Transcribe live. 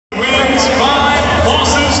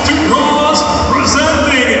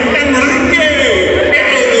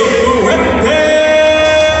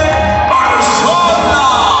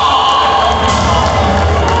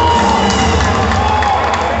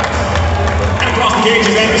engage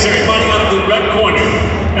his adversary fighting out of the red corner.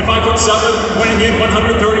 At 5'7", weighing in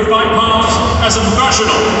 135 pounds, as a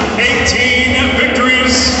professional, 18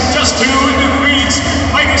 victories, just 2 defeats.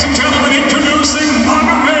 Ladies and gentlemen, introducing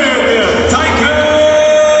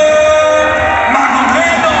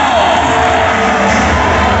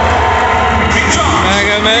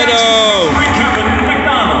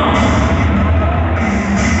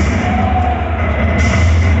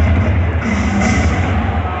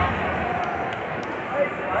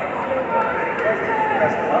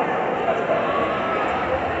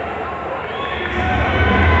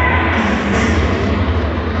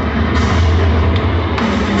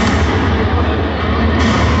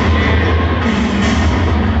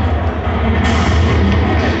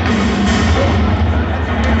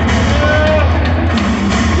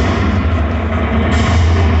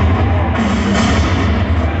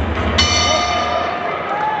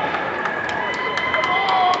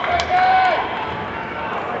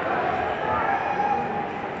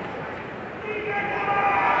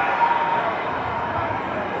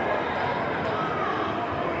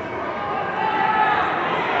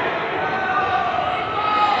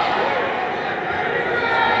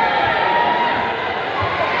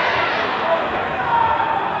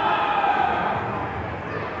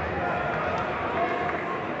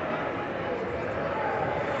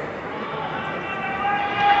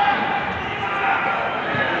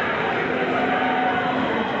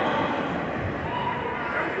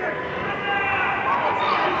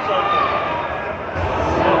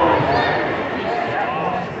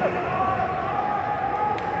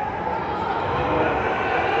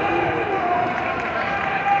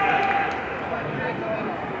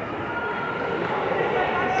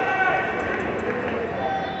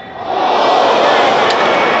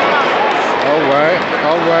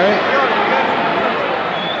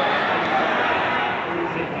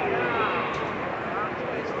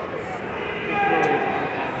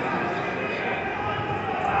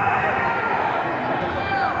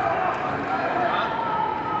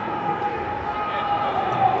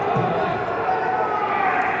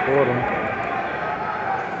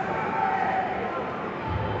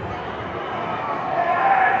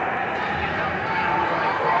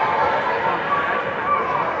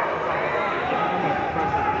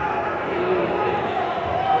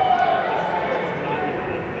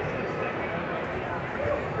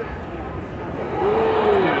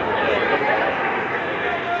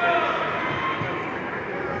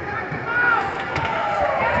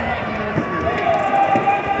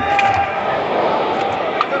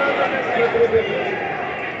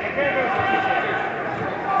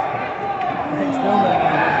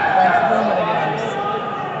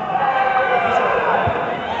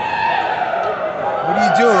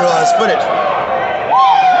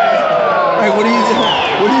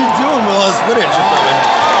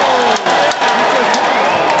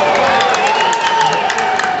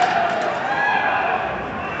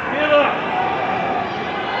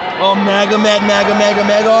Magomedov,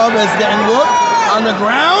 Magomedov is getting looked on the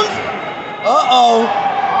ground. Uh-oh.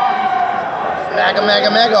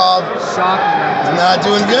 Magomedov. Shocking. He's not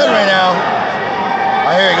doing good right now.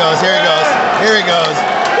 Oh, here he goes, here he goes, here he goes.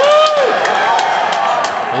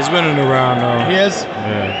 Woo! He's winning the round though. He is?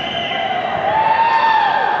 Yeah.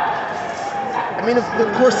 I mean, of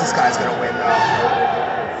course this guy's gonna win though.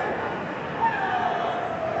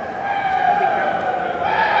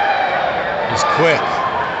 He's quick.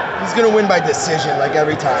 He's gonna win by decision, like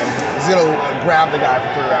every time. He's gonna grab the guy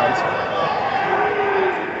for 3 rounds.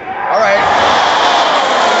 All right.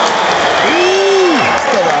 Ooh,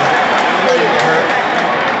 still though, ready to get hurt.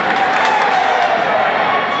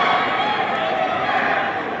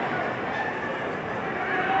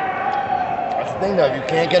 That's the thing though, if you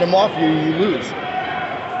can't get him off you, you lose.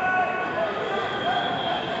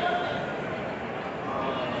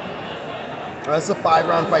 That's a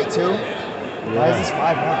 5-round fight too. Yeah. Why is this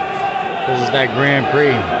 5 rounds? This is that Grand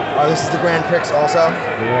Prix. Oh, this is the Grand Prix also?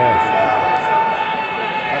 Yeah.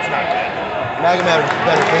 That's not good. Magomedov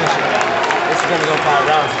better finish it. This is gonna go 5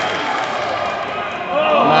 rounds.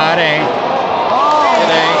 Nah, it ain't. Oh.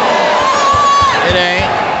 It ain't. It ain't.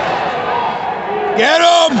 Get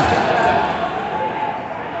him!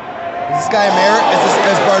 Is this guy American?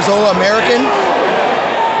 Is Barzola American?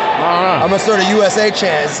 I'm gonna start a USA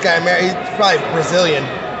chant. Is this guy American? He's probably Brazilian.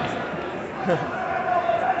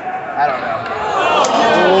 I don't know.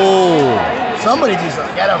 Oh. Somebody do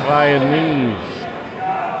something. Get him. By your knees.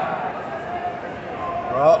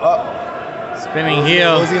 Spinning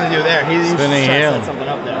heel. What's he gonna do there? He's spinning trying heel. to set something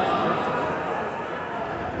up there.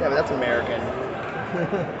 Yeah, but that's American.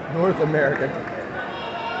 North American.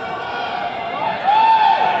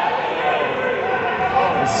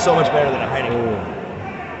 so much better than a Heineken.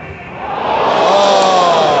 Oh.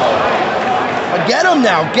 Get him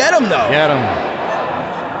now. Get him though. Get him.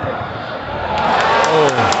 Oh.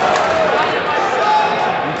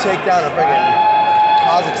 You take down a friggin'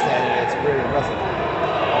 Kazakhstan and it's really impressive.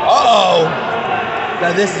 Uh-oh.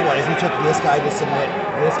 Now this is what, if you took this guy to submit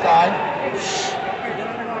this guy,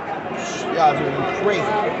 yeah, it's gonna be crazy.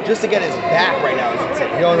 Just to get his back right now, is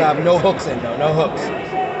insane. He don't have no hooks in though, no hooks.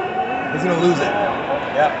 He's gonna lose it.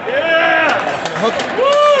 Yeah. Yeah. Hook.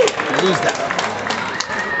 Woo! Lose that.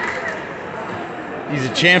 He's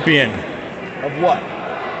a champion. Of what?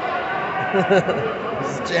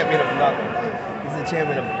 He's a champion of nothing. He's a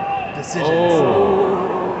champion of decisions.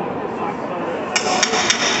 Oh.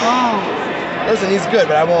 Listen, he's good,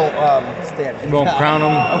 but I won't stand. You won't crown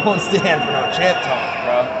him? I won't stand for no champ talk,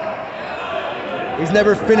 bro. He's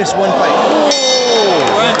never finished one fight. Oh.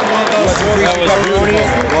 Want some greasy pepperoni?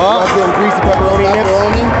 Want some greasy pepperoni nips?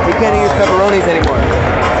 He can't eat his pepperonis anymore.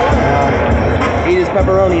 Eat his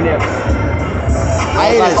pepperoni nips.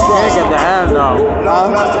 I ate his kick at the end, though.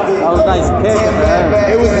 Huh? That was a nice kick at the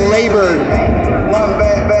end. It was labored.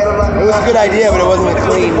 It was a good idea, but it wasn't a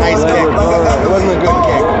clean, nice kick. It wasn't a good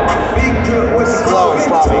kick. It was slow and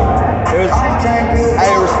sloppy.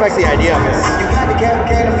 I respect the idea of it.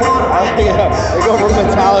 They go from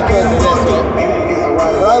Metallica to this.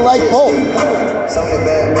 But I like both. You know what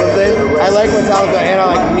I'm saying? I like Metallica and I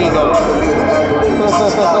like Migos.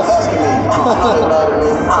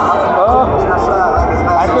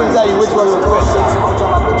 I couldn't tell you which one was which.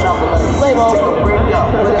 Label.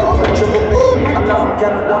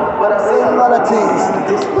 A lot of things.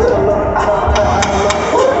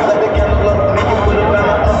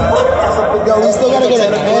 Yo, we still gotta get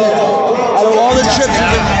a